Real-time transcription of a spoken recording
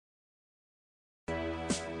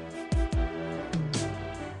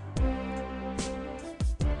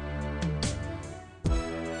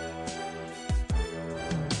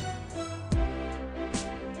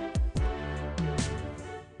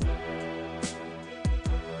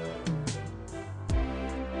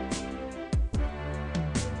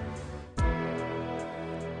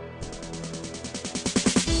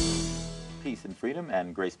Freedom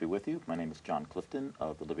and grace be with you. My name is John Clifton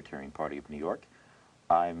of the Libertarian Party of New York.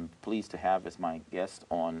 I'm pleased to have as my guest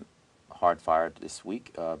on Hardfire this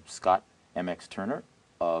week Scott MX Turner,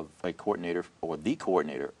 of a coordinator, or the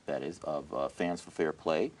coordinator, that is, of Fans for Fair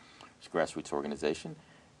Play, which is a grassroots organization.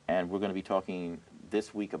 And we're going to be talking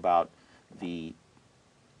this week about the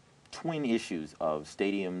twin issues of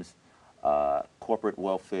stadiums, corporate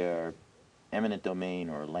welfare, eminent domain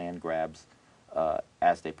or land grabs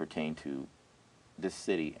as they pertain to this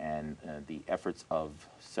city, and the efforts of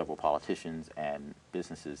several politicians and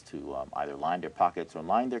businesses to either line their pockets or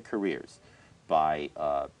line their careers by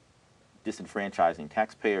disenfranchising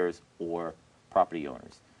taxpayers or property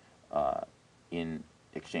owners in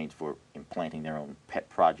exchange for implanting their own pet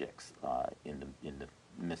projects in the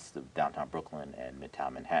midst of downtown Brooklyn and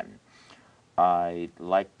Midtown Manhattan. I'd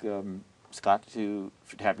like Scott to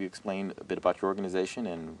have you explain a bit about your organization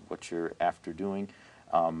and what you're after doing.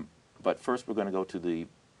 But first, we're going to go to the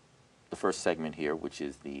first segment here, which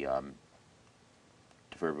is the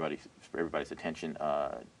for everybody's attention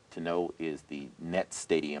to know is the Nets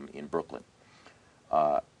Stadium in Brooklyn.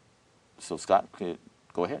 So Scott, could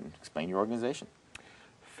go ahead and explain your organization.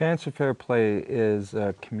 Fans for Fair Play is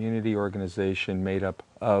a community organization made up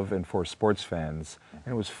of and for sports fans,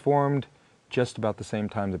 and it was formed just about the same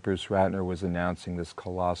time that Bruce Ratner was announcing this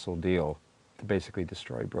colossal deal to basically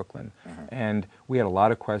destroy Brooklyn. And we had a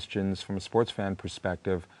lot of questions from a sports fan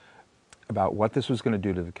perspective about what this was going to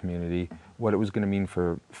do to the community, what it was going to mean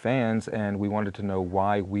for fans, and we wanted to know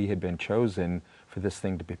why we had been chosen for this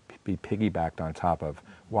thing to be piggybacked on top of,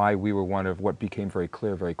 why we were one of what became very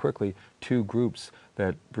clear very quickly, two groups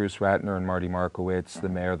that Bruce Ratner and Marty Markowitz, the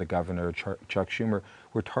mayor, the governor, Chuck Schumer,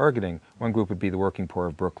 were targeting. One group would be the working poor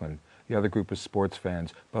of Brooklyn. The other group was sports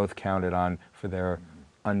fans, both counted on for their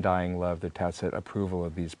undying love, their tacit approval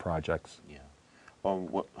of these projects. Yeah.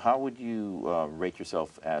 Well, how would you rate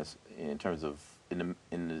yourself as in terms of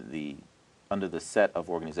under the set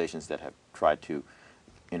of organizations that have tried to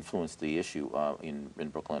influence the issue in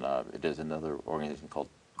Brooklyn? There's another organization called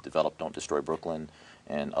Develop, Don't Destroy Brooklyn,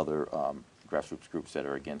 and other grassroots groups that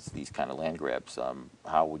are against these kind of land grabs.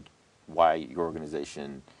 Why your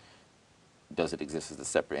organization, does it exist as a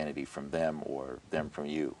separate entity from them or them from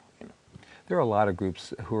you? There are a lot of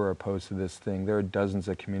groups who are opposed to this thing. There are dozens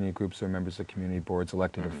of community groups, there are members of community boards,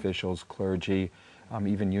 elected officials, clergy,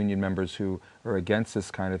 even union members who are against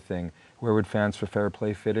this kind of thing. Where would Fans for Fair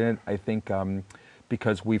Play fit in? I think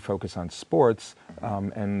because we focus on sports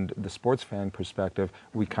and the sports fan perspective,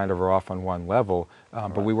 we kind of are off on one level,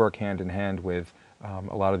 but we work hand in hand with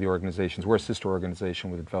a lot of the organizations. We're a sister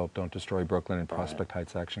organization with Develop, Don't Destroy Brooklyn and Prospect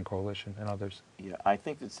Heights Action Coalition and others. Yeah, I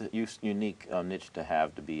think it's a unique niche to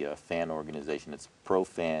have, to be a fan organization. It's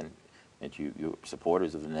pro-fan, that you're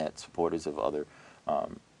supporters of the Nets, supporters of other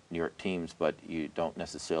New York teams, but you don't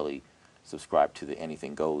necessarily subscribe to the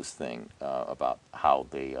anything goes thing about how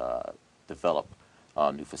they develop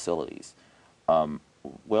new facilities.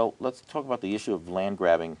 Well, let's talk about the issue of land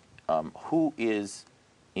grabbing. Who is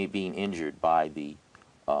being injured by the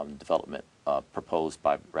development proposed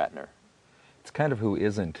by Ratner? It's kind of who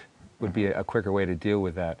isn't, would be a quicker way to deal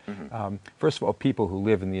with that. First of all, people who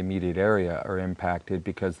live in the immediate area are impacted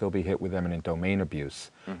because they'll be hit with eminent domain abuse.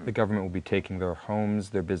 The government will be taking their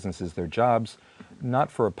homes, their businesses, their jobs, not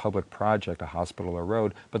for a public project, a hospital or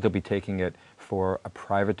road, but they'll be taking it for a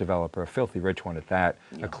private developer, a filthy rich one at that,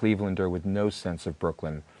 a Clevelander with no sense of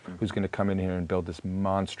Brooklyn, who's going to come in here and build this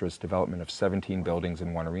monstrous development of 17 buildings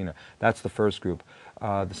in one arena. That's the first group.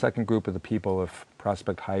 The second group are the people of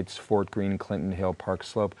Prospect Heights, Fort Greene, Clinton Hill, Park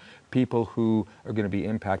Slope, people who are going to be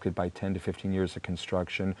impacted by 10 to 15 years of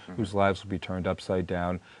construction, whose lives will be turned upside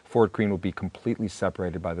down. Fort Greene will be completely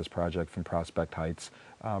separated by this project from Prospect Heights.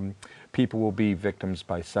 People will be victims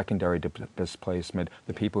by secondary displacement,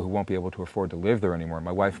 the people who won't be able to afford to live there anymore.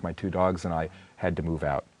 My wife, my two dogs, and I had to move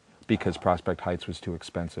out because Prospect Heights was too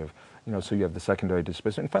expensive. So you have the secondary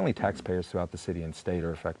displacement. And finally, taxpayers throughout the city and state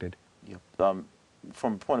are affected. Yep.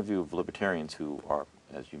 From the point of view of libertarians who are,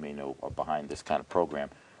 as you may know, are behind this kind of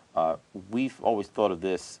program, we've always thought of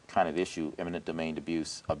this kind of issue, eminent domain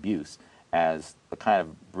abuse, as a kind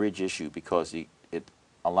of bridge issue because it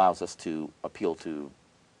allows us to appeal to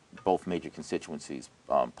both major constituencies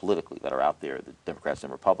politically that are out there, the Democrats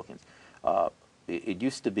and Republicans. It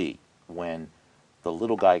used to be when the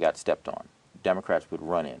little guy got stepped on, Democrats would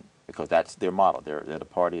run in because that's their model. They're the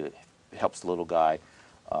party that helps the little guy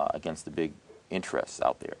against the big interests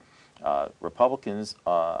out there. Republicans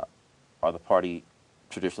are the party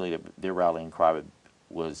traditionally, their rallying cry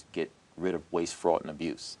was get rid of waste, fraud, and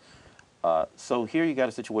abuse. So here you got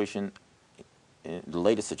a situation, the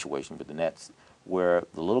latest situation with the Nets, where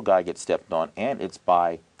the little guy gets stepped on, and it's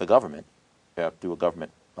by the government through a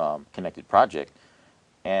government connected project.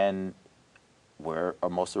 And where are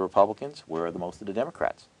most of the Republicans? Where are the most of the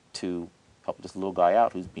Democrats to help this little guy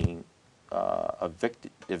out who's being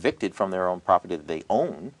evicted from their own property that they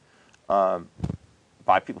own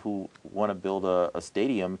by people who want to build a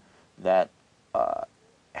stadium that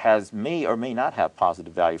may or may not have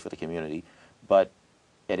positive value for the community, but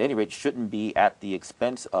at any rate shouldn't be at the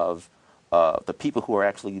expense of the people who are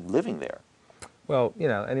actually living there. Well, you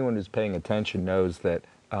know, anyone who's paying attention knows that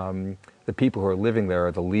the people who are living there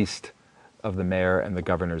are the least of the mayor and the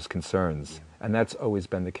governor's concerns. Yeah. And that's always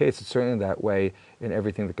been the case. It's certainly that way in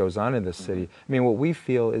everything that goes on in this city. I mean, what we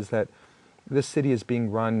feel is that this city is being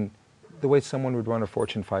run the way someone would run a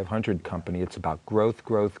Fortune 500 company. It's about growth,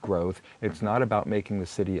 growth, growth. It's not about making the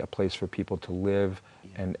city a place for people to live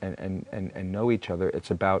and know each other.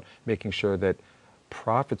 It's about making sure that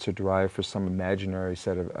profits are derived for some imaginary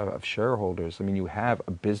set of shareholders. I mean, you have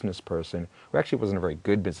a business person who actually wasn't a very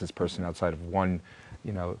good business person outside of one,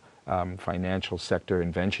 you know, financial sector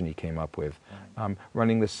invention he came up with,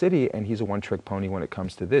 running the city, and he's a one-trick pony when it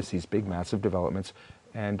comes to these big, massive developments.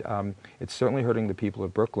 And it's certainly hurting the people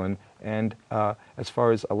of Brooklyn. And as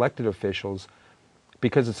far as elected officials,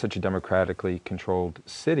 because it's such a democratically controlled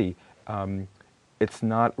city, it's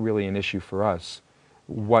not really an issue for us.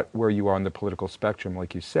 Where you are on the political spectrum,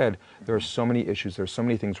 like you said, there are so many issues, there are so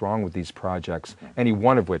many things wrong with these projects, any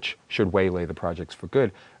one of which should waylay the projects for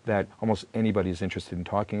good, that almost anybody is interested in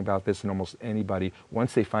talking about this, and almost anybody,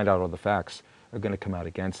 once they find out all the facts, are going to come out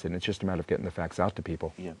against it. And it's just a matter of getting the facts out to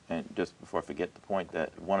people. Yeah, and just before I forget the point,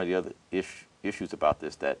 that one of the other issues about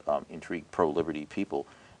this that intrigue pro-liberty people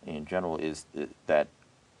in general is that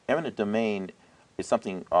eminent domain is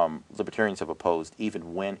something libertarians have opposed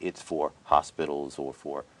even when it's for hospitals or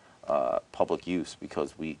for public use,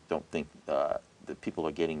 because we don't think that people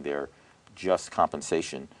are getting their just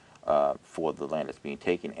compensation for the land that's being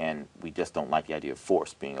taken, and we just don't like the idea of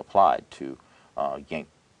force being applied to yank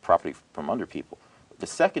property from under people. The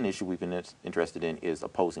second issue we've been interested in is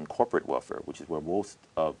opposing corporate welfare, which is where most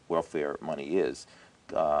of welfare money is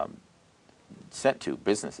sent to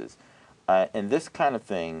businesses. And this kind of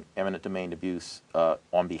thing, eminent domain abuse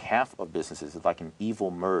on behalf of businesses, is like an evil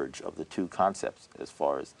merge of the two concepts as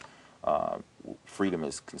far as freedom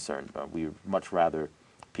is concerned. We would much rather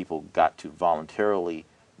people got to voluntarily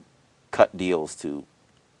cut deals to,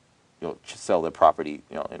 sell their property,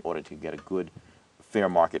 in order to get a good, fair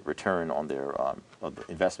market return on their of the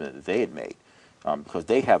investment that they had made, because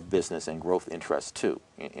they have business and growth interests too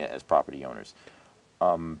as property owners.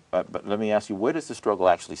 But let me ask you, where does the struggle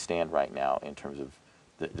actually stand right now in terms of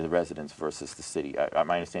the residents versus the city?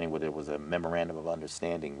 My understanding was there was a memorandum of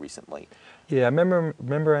understanding recently. Yeah,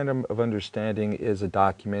 memorandum of understanding is a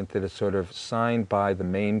document that is sort of signed by the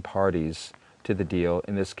main parties to the deal,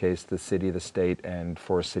 in this case the city, the state, and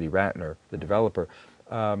Forest City Ratner, the developer.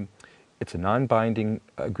 It's a non-binding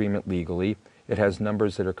agreement legally. It has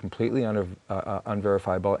numbers that are completely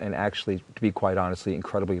unverifiable, and actually, to be quite honestly,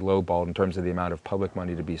 incredibly lowballed in terms of the amount of public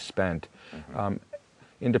money to be spent.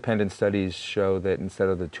 Independent studies show that instead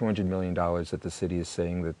of the $200 million that the city is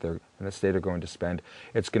saying that they're and the state are going to spend,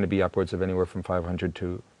 it's going to be upwards of anywhere from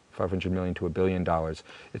 $500 million to $1 billion.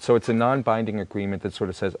 So it's a non-binding agreement that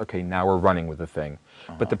sort of says, okay, now we're running with the thing.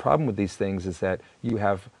 But the problem with these things is that you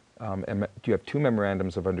have two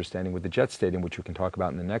memorandums of understanding with the Jet Stadium, which we can talk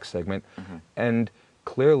about in the next segment, and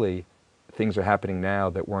clearly things are happening now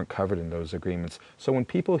that weren't covered in those agreements. So when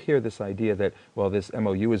people hear this idea that, well, this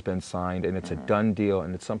MOU has been signed and it's a done deal,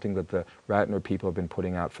 and it's something that the Ratner people have been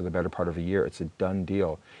putting out for the better part of a year, it's a done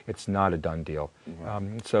deal. It's not a done deal.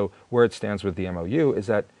 So where it stands with the MOU is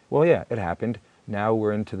that, well, yeah, it happened. Now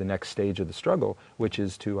we're into the next stage of the struggle, which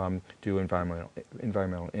is to do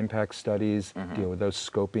environmental impact studies, deal with those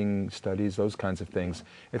scoping studies, those kinds of things.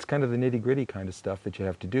 It's kind of the nitty-gritty kind of stuff that you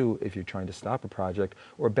have to do if you're trying to stop a project,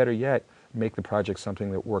 or better yet, make the project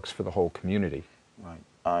something that works for the whole community.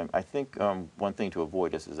 Right. I think one thing to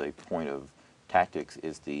avoid, just as a point of tactics,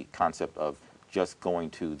 is the concept of just going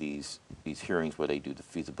to these hearings where they do the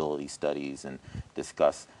feasibility studies and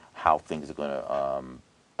discuss how things are going to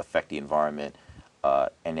affect the environment,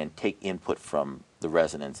 and then take input from the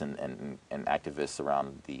residents and activists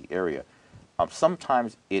around the area.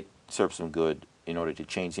 Sometimes it serves some good in order to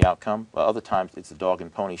change the outcome, but other times it's a dog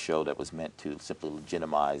and pony show that was meant to simply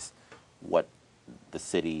legitimize what the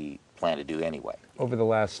city planned to do anyway. Over the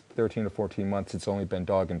last 13 to 14 months, it's only been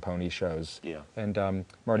dog and pony shows. Yeah. And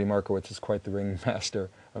Marty Markowitz is quite the ringmaster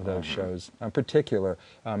of those shows. In particular,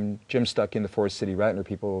 Jim Stuck in the Forest City Ratner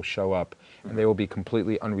people will show up, and they will be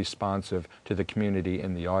completely unresponsive to the community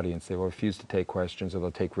in the audience. They will refuse to take questions, or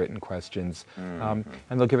they'll take written questions, and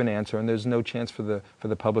they'll give an answer, and there's no chance for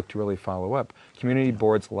the public to really follow up. Community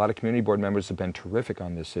boards, a lot of community board members have been terrific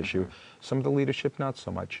on this issue. Some of the leadership, not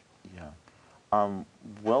so much. Yeah.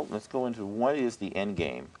 Well, let's go into what is the end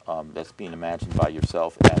game that's being imagined by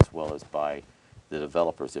yourself as well as by the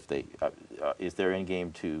developers. If they is their end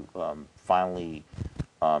game to finally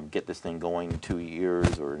get this thing going in 2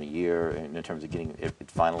 years or in a year in terms of getting it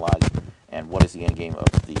finalized? And what is the end game of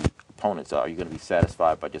the opponents? Are you going to be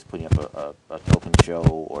satisfied by just putting up a token show,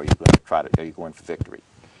 or are you going to try to? Are you going for victory?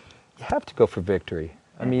 You have to go for victory.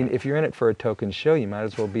 I mean, if you're in it for a token show, you might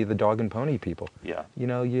as well be the dog and pony people. Yeah. You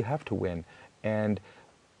know, you have to win. And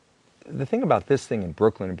the thing about this thing in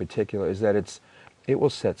Brooklyn in particular is that it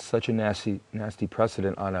will set such a nasty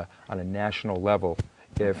precedent on a national level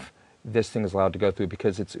if this thing is allowed to go through,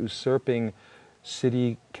 because it's usurping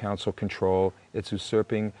city council control, it's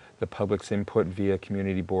usurping the public's input via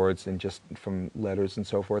community boards and just from letters and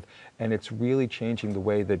so forth, and it's really changing the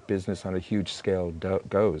way that business on a huge scale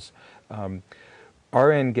goes.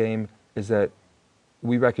 Our end game is that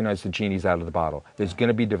we recognize the genie's out of the bottle. There's going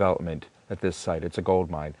to be development at this site. It's a gold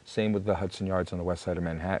mine. Same with the Hudson Yards on the west side of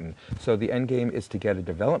Manhattan. So the end game is to get a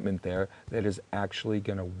development there that is actually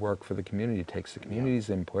going to work for the community, takes the community's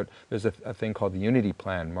input. There's a thing called the Unity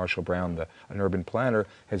Plan. Marshall Brown, an urban planner,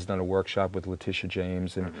 has done a workshop with Letitia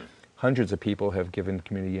James, and hundreds of people have given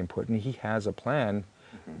community input, and he has a plan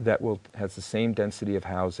that has the same density of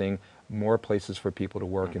housing, more places for people to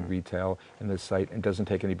work in retail in this site, and doesn't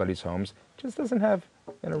take anybody's homes. Just doesn't have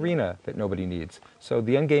an arena that nobody needs. So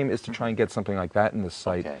the end game is to try and get something like that in the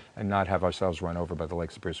site and not have ourselves run over by the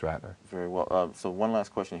likes of Bruce Ratner. Very well. So one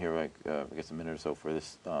last question here, I guess a minute or so for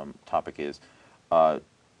this topic is,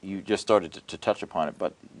 you just started to touch upon it,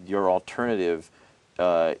 but your alternative,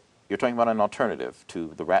 you're talking about an alternative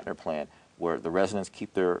to the Ratner plan where the residents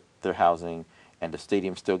keep their housing and the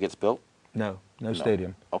stadium still gets built? No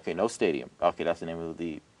stadium. Okay, no stadium. Okay, that's the name of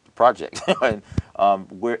the project. And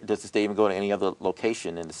where does the stadium go to? Any other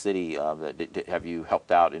location in the city? Have you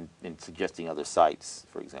helped out in suggesting other sites,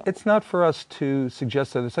 for example? It's not for us to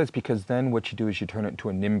suggest other sites, because then what you do is you turn it into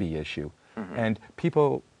a NIMBY issue. And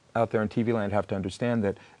people out there in TV land have to understand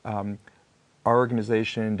that our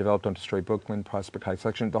organization, Develop Don't Destroy Brooklyn, Prospect Heights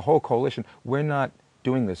Section, the whole coalition, we're not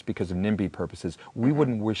doing this because of NIMBY purposes. We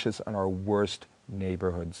wouldn't wish this on our worst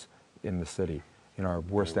neighborhoods in the city, in our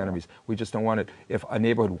worst enemies. We just don't want it. If a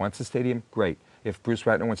neighborhood wants a stadium, great. If Bruce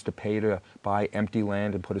Ratner wants to pay to buy empty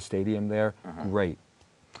land and put a stadium there, great.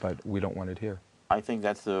 But we don't want it here. I think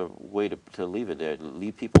that's the way to leave it there.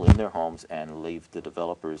 Leave people in their homes and leave the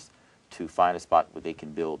developers to find a spot where they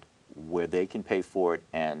can build, where they can pay for it,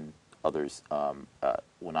 and others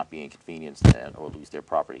will not be inconvenienced or lose their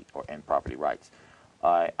property and property rights.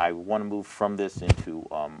 I want to move from this into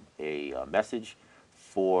a message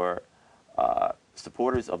for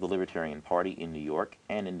supporters of the Libertarian Party in New York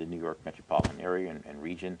and in the New York metropolitan area and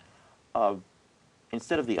region.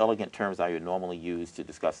 Instead of the elegant terms I would normally use to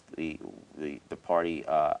discuss the party,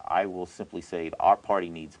 I will simply say our party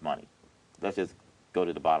needs money. Let's just go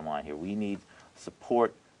to the bottom line here. We need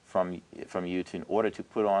support from you in order to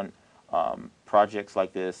put on projects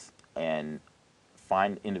like this and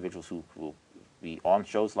find individuals who will be on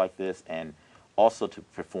shows like this, and also to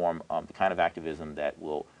perform the kind of activism that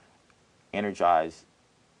will energize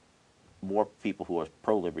more people who are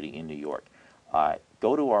pro-liberty in New York.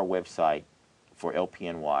 Go to our website for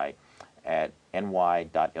LPNY at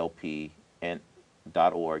ny.lpn.org.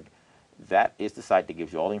 That is the site that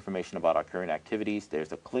gives you all the information about our current activities.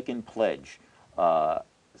 There's a click and pledge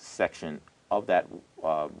section of that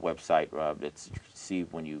website that you see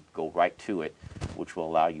when you go right to it, which will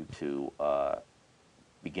allow you to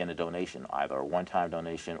begin a donation, either a one-time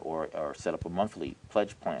donation or set up a monthly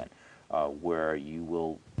pledge plan where you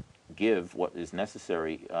will give what is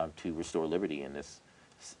necessary to restore liberty in this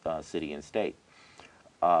city and state.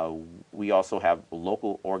 We also have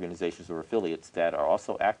local organizations or affiliates that are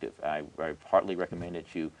also active. I heartily recommend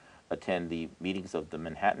that you attend the meetings of the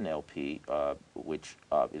Manhattan LP, which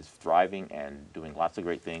is thriving and doing lots of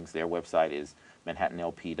great things. Their website is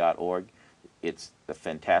manhattanlp.org. It's a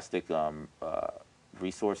fantastic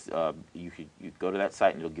resource. You go to that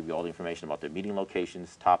site and it'll give you all the information about their meeting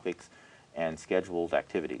locations, topics, and scheduled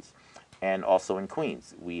activities. And also in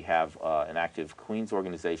Queens, we have an active Queens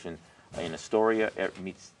organization in Astoria. It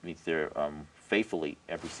meets there faithfully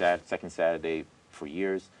every second Saturday for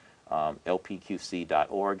years.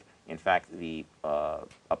 lpqc.org. In fact, the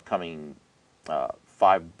upcoming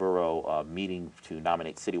 5-borough meeting to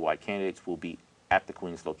nominate citywide candidates will be at the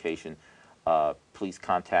Queens location. Please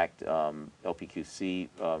contact LPQC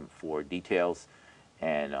for details.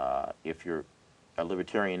 And if you're a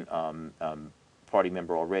Libertarian Party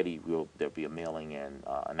member already, there'll be a mailing and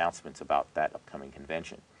announcements about that upcoming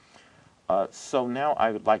convention. So now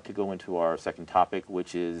I would like to go into our second topic,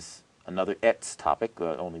 which is another ETS topic,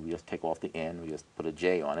 only we just take off the N, we just put a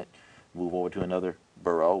J on it, move over to another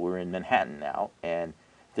borough. We're in Manhattan now, and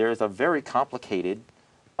there's a very complicated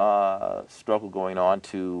struggle going on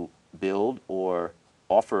to build or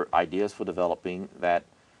offer ideas for developing that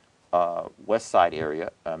West Side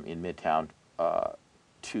area in Midtown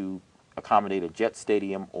to accommodate a Jet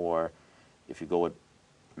Stadium, or if you go with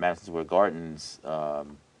Madison Square Gardens,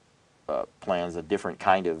 plans a different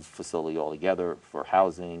kind of facility altogether for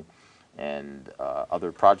housing and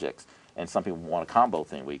other projects. And some people want a combo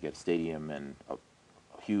thing where you get a stadium and a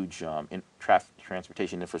huge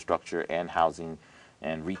transportation infrastructure and housing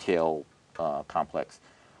and retail complex.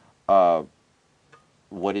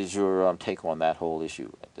 What is your take on that whole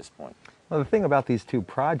issue at this point? Well, the thing about these two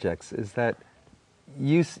projects is that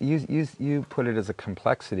you put it as a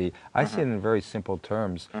complexity. I see it in very simple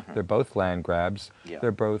terms. They're both land grabs. Yeah.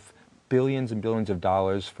 They're both billions and billions of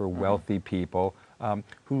dollars for wealthy people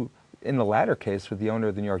who, in the latter case, with the owner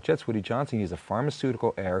of the New York Jets, Woody Johnson, he's a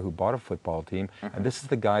pharmaceutical heir who bought a football team, and this is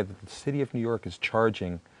the guy that the city of New York is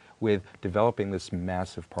charging with developing this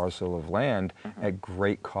massive parcel of land at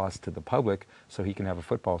great cost to the public so he can have a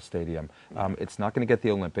football stadium. It's not going to get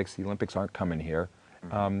the Olympics. The Olympics aren't coming here.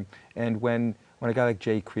 And when a guy like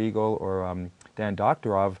Jay Kriegel or Dan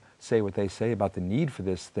Doktorov say what they say about the need for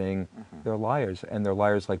this thing, they're liars. And they're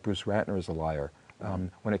liars like Bruce Ratner is a liar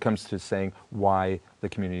when it comes to saying why the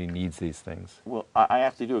community needs these things. Well, I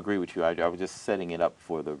actually do agree with you. I was just setting it up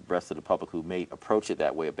for the rest of the public who may approach it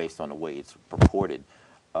that way based on the way it's purported.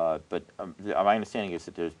 But my understanding is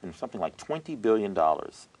that there's been something like $20 billion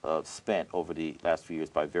spent over the last few years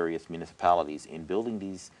by various municipalities in building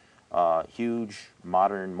these huge,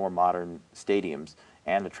 modern, more modern stadiums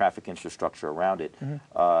and the traffic infrastructure around it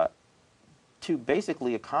to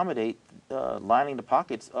basically accommodate lining the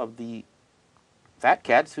pockets of the fat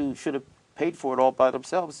cats who should have paid for it all by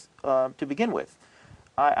themselves to begin with.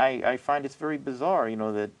 I find it's very bizarre, you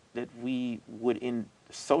know, that we would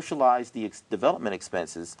socialize the development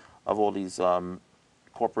expenses of all these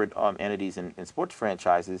corporate entities and sports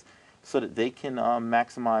franchises so that they can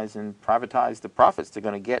maximize and privatize the profits they're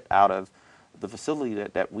going to get out of the facility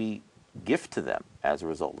that we gift to them as a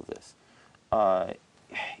result of this.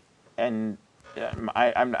 And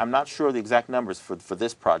I'm not sure the exact numbers for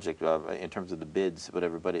this project in terms of the bids,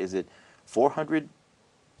 whatever, but is it 400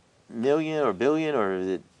 million or billion, or is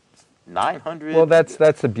it 900? Well,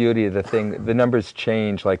 that's the beauty of the thing. The numbers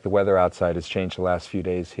change, like the weather outside has changed the last few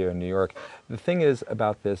days here in New York. The thing is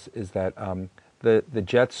about this is that the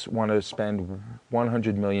Jets want to spend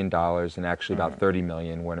 $100 million and actually about $30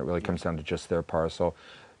 million when it really comes down to just their parcel.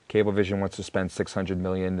 Cablevision wants to spend $600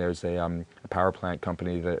 million. There's a power plant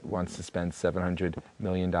company that wants to spend $700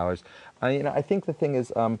 million. I think the thing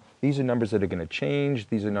is, these are numbers that are going to change.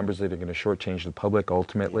 These are numbers that are going to shortchange the public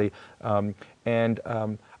ultimately. I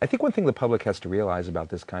think one thing the public has to realize about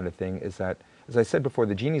this kind of thing is that, as I said before,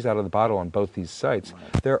 the genie's out of the bottle on both these sites.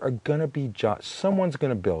 There are going to be jobs. Someone's going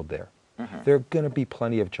to build there. There are going to be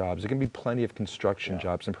plenty of jobs. There are going to be plenty of construction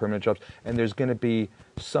jobs and permanent jobs. And there's going to be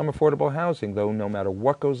some affordable housing, though no matter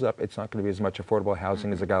what goes up, it's not going to be as much affordable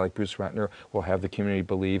housing as a guy like Bruce Ratner will have the community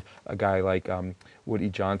believe, a guy like Woody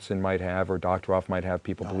Johnson might have, or Doktorov might have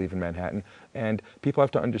people believe in Manhattan. And people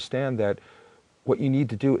have to understand that what you need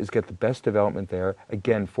to do is get the best development there,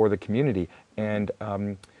 again, for the community. And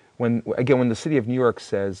when the city of New York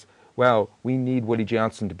says, well, we need Woody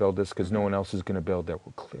Johnson to build this because no one else is going to build there.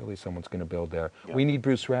 Well, clearly someone's going to build there. Yeah. We need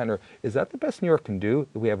Bruce Ratner. Is that the best New York can do?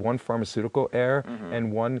 We have one pharmaceutical heir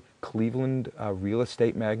and one Cleveland real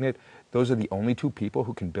estate magnate. Those are the only two people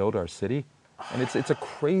who can build our city? And it's a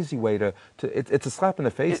crazy way it's a slap in the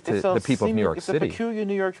face to the people of New York City. It's a peculiar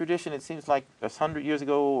New York tradition. It seems like 100 years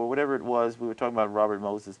ago or whatever it was, we were talking about Robert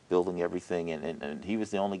Moses building everything, and he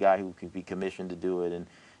was the only guy who could be commissioned to do it, and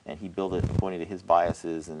he built it according to his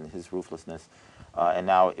biases and his ruthlessness. And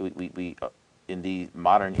now we in the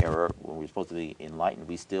modern era, when we're supposed to be enlightened,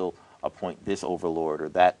 we still appoint this overlord or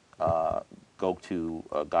that go-to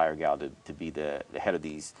guy or gal to be the head of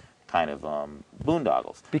these kind of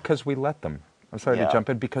boondoggles. Because we let them. I'm sorry to jump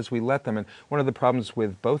in, because we let them. And one of the problems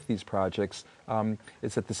with both these projects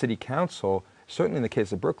is that the city council, certainly in the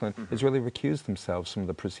case of Brooklyn, has really recused themselves from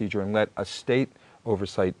the procedure and let a state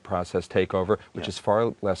oversight process take over, which is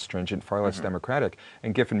far less stringent, far less democratic.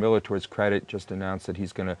 And Giffen Miller, to his credit, just announced that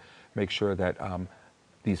he's going to make sure that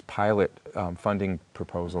these pilot funding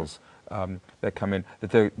proposals that come in,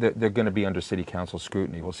 that they're going to be under city council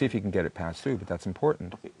scrutiny. We'll see if he can get it passed through, but that's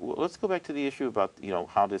important. Okay. Well, let's go back to the issue about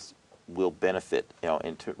how this will benefit.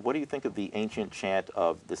 What do you think of the ancient chant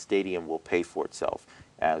of the stadium will pay for itself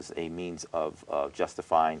as a means of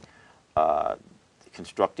justifying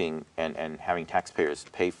constructing and having taxpayers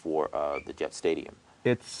pay for the Jet Stadium?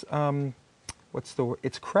 It's what's the word?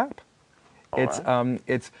 It's crap.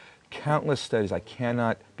 It's countless studies. I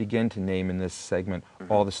cannot begin to name in this segment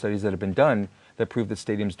all the studies that have been done that prove that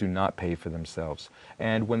stadiums do not pay for themselves.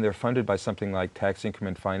 And when they're funded by something like tax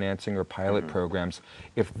increment financing or pilot programs,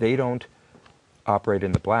 if they don't operate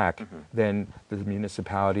in the black, then the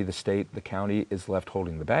municipality, the state, the county is left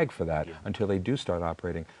holding the bag for that until they do start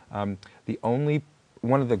operating.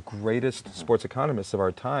 One of the greatest sports economists of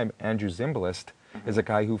our time, Andrew Zimbalist, is a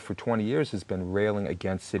guy who for 20 years has been railing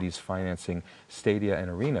against cities financing stadia and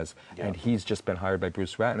arenas, and he's just been hired by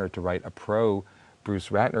Bruce Ratner to write a pro-Bruce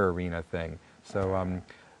Ratner arena thing.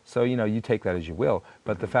 So you take that as you will,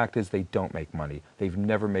 but the fact is they don't make money. They've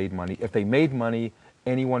never made money. If they made money,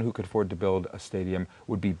 anyone who could afford to build a stadium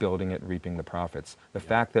would be building it and reaping the profits. The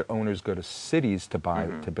fact that owners go to cities to buy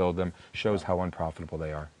to build them shows how unprofitable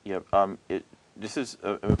they are. Yeah. This is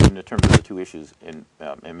in terms of the two issues in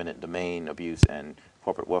eminent domain abuse and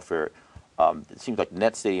corporate welfare. It seems like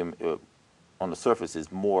Net Stadium, on the surface,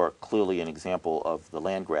 is more clearly an example of the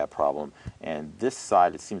land grab problem, and this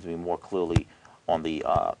side it seems to be more clearly on the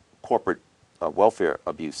corporate welfare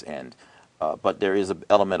abuse end. But there is an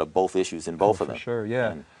element of both issues in both of them. For sure,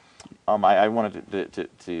 yeah. And, I wanted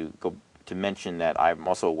to mention that I'm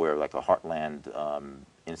also aware of like a Heartland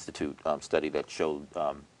Institute study that showed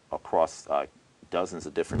across dozens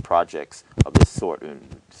of different projects of this sort and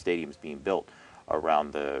stadiums being built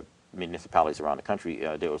around the municipalities around the country,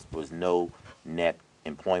 there was no net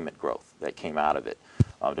employment growth that came out of it.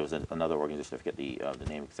 There was another organization, I forget the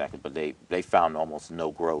name exactly, but they found almost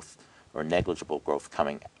no growth or negligible growth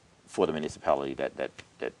coming for the municipality that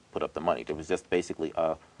put up the money. There was just basically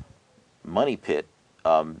a money pit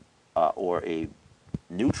or a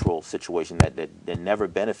neutral situation that never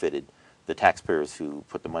benefited the taxpayers who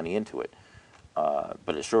put the money into it.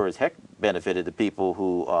 But it sure as heck benefited the people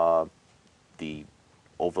who, the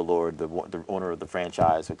overlord, the owner of the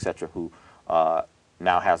franchise, etc., who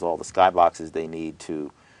now has all the skyboxes they need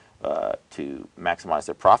to maximize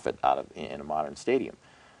their profit out of in a modern stadium.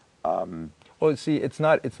 Well, see, it's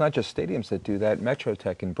not just stadiums that do that.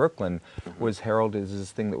 Metrotech in Brooklyn was heralded as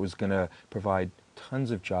this thing that was going to provide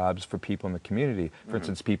tons of jobs for people in the community. For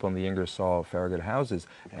instance, people in the Ingersoll, Farragut houses.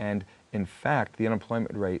 And in fact, the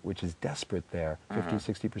unemployment rate, which is desperate there, 50,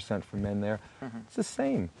 60% for men there, it's the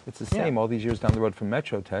same. It's the same all these years down the road from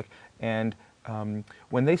Metrotech. And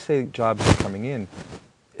when they say jobs are coming in,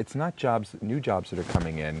 it's not new jobs that are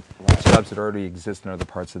coming in. It's jobs that already exist in other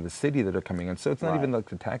parts of the city that are coming in. So it's not even like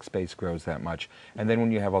the tax base grows that much. And then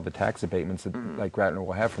when you have all the tax abatements that like Ratner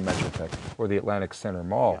will have from Metrotech or the Atlantic Center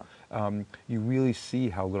Mall, you really see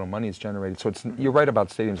how little money is generated. So you're right about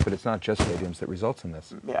stadiums, but it's not just stadiums that results in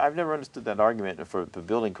this. Yeah, I've never understood that argument for the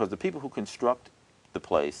building, because the people who construct the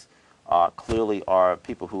place clearly are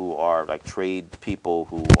people who are like trade people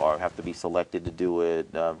who have to be selected to do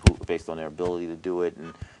it, based on their ability to do it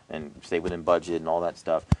and stay within budget and all that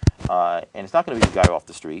stuff. And it's not going to be the guy off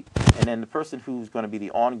the street. And then the person who's going to be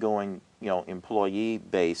the ongoing, employee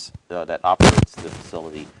base that operates the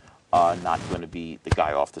facility, not going to be the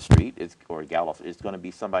guy off the street or a gal off. It's going to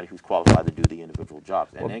be somebody who's qualified to do the individual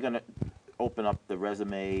jobs. And they're going to open up the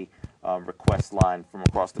resume request line from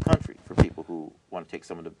across the country for people who want to take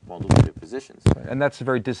some of the more lucrative positions. And that's a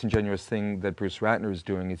very disingenuous thing that Bruce Ratner is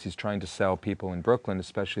doing, is he's trying to sell people in Brooklyn,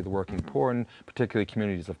 especially the working poor and particularly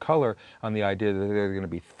communities of color, on the idea that there are going to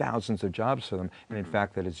be thousands of jobs for them, and in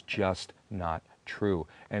fact that is just not true.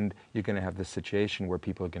 And you're going to have this situation where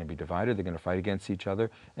people are going to be divided, they're going to fight against each other,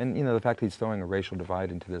 and the fact that he's throwing a racial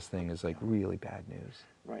divide into this thing is like really bad news.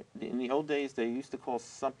 Right. In the old days, they used to call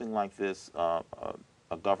something like this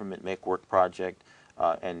a government make-work project,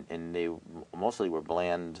 and they mostly were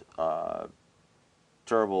bland,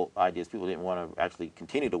 terrible ideas. People didn't want to actually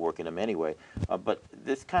continue to work in them anyway. But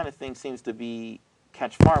this kind of thing seems to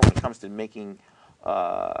catch fire when it comes to making,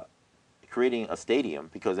 creating a stadium,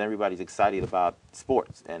 because everybody's excited about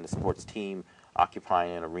sports and the sports team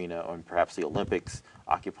occupying an arena, or perhaps the Olympics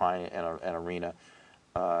occupying an arena.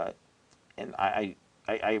 And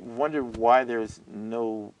I wonder why there's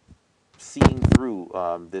no seeing through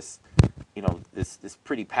this this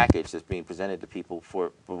pretty package that's being presented to people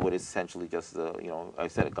for what is essentially just like I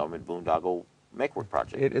said, a government boondoggle make-work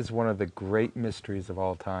project. It is one of the great mysteries of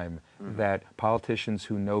all time that politicians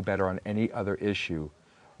who know better on any other issue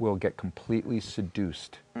will get completely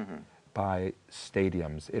seduced by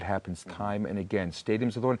stadiums. It happens time and again.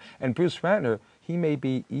 Stadiums are the one. And Bruce Ratner, he may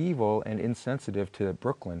be evil and insensitive to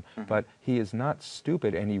Brooklyn, but he is not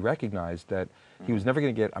stupid, and he recognized that he was never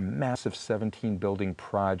going to get a massive 17-building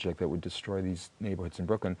project that would destroy these neighborhoods in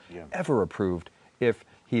Brooklyn ever approved if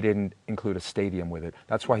he didn't include a stadium with it.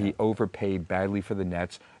 That's why he overpaid badly for the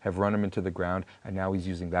Nets, have run them into the ground, and now he's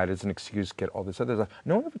using that as an excuse to get all this other stuff.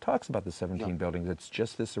 No one ever talks about the 17 buildings. It's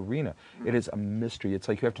just this arena. It is a mystery. It's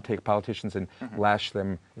like you have to take politicians and lash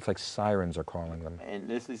them. It's like sirens are calling them. And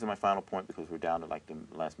this leads to my final point, because we're down to like the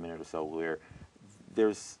last minute or so, where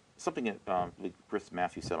there's something that Chris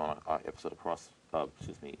Matthews said on our episode across,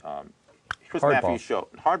 Chris Matthews' show,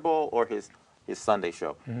 Hardball, or his Sunday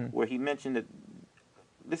show, where he mentioned that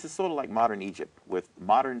this is sort of like modern Egypt, with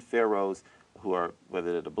modern pharaohs who are,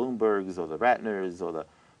 whether they're the Bloombergs or the Ratners or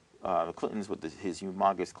the Clintons with his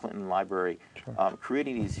humongous Clinton library,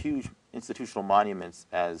 creating these huge institutional monuments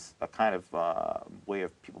as a kind of way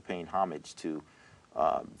of people paying homage to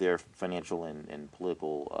their financial and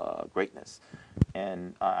political greatness.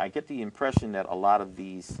 And I get the impression that a lot of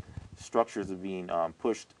these structures are being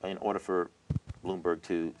pushed in order for Bloomberg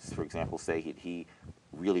to, for example, say he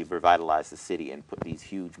really revitalized the city and put these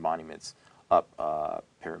huge monuments up,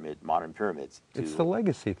 modern pyramids. It's the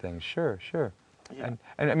legacy thing, sure. Yeah.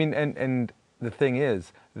 And I mean, and the thing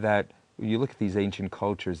is that you look at these ancient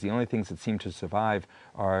cultures, the only things that seem to survive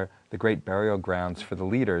are the great burial grounds for the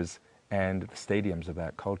leaders and the stadiums of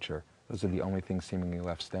that culture. Those are the only things seemingly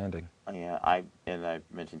left standing. Yeah, I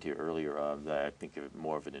mentioned to you earlier that I think of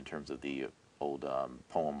more of it in terms of the old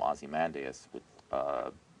poem Ozymandias, with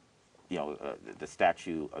the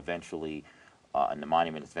statue eventually and the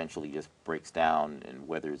monument eventually just breaks down and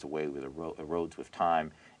weathers away with erodes with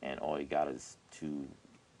time, and all you got is two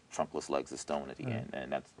trunkless legs of stone at the end,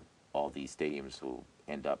 and that's all these stadiums will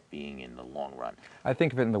end up being in the long run. I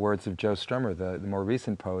think of it in the words of Joe Strummer, the more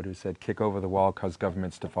recent poet, who said, "Kick over the wall, cause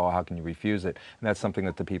governments to fall, how can you refuse it?" And that's something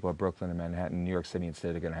that the people of Brooklyn and Manhattan, New York City and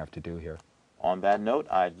state are going to have to do here. On that note,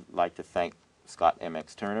 I'd like to thank Scott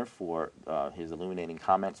M.X. Turner for his illuminating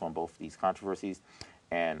comments on both these controversies,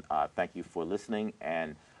 and thank you for listening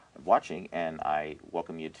and watching, and I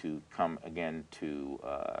welcome you to come again to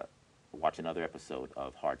watch another episode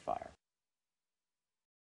of Hardfire.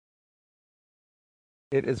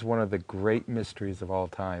 It is one of the great mysteries of all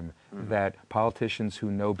time that politicians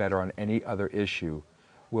who know better on any other issue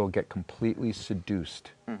will get completely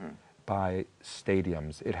seduced by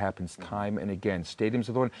stadiums. It happens time and again. Stadiums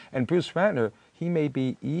are the one. And Bruce Ratner, he may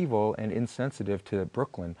be evil and insensitive to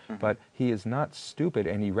Brooklyn, but he is not stupid,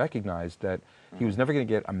 and he recognized that he was never going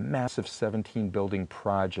to get a massive 17-building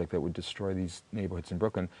project that would destroy these neighborhoods in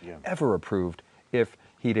Brooklyn ever approved if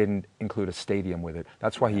he didn't include a stadium with it.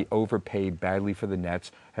 That's why he overpaid badly for the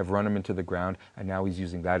Nets, have run them into the ground, and now he's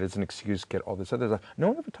using that as an excuse to get all this other stuff. No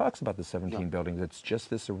one ever talks about the 17 buildings. It's just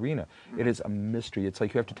this arena. It is a mystery. It's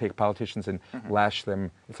like you have to take politicians and lash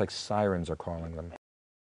them. It's like sirens are calling them.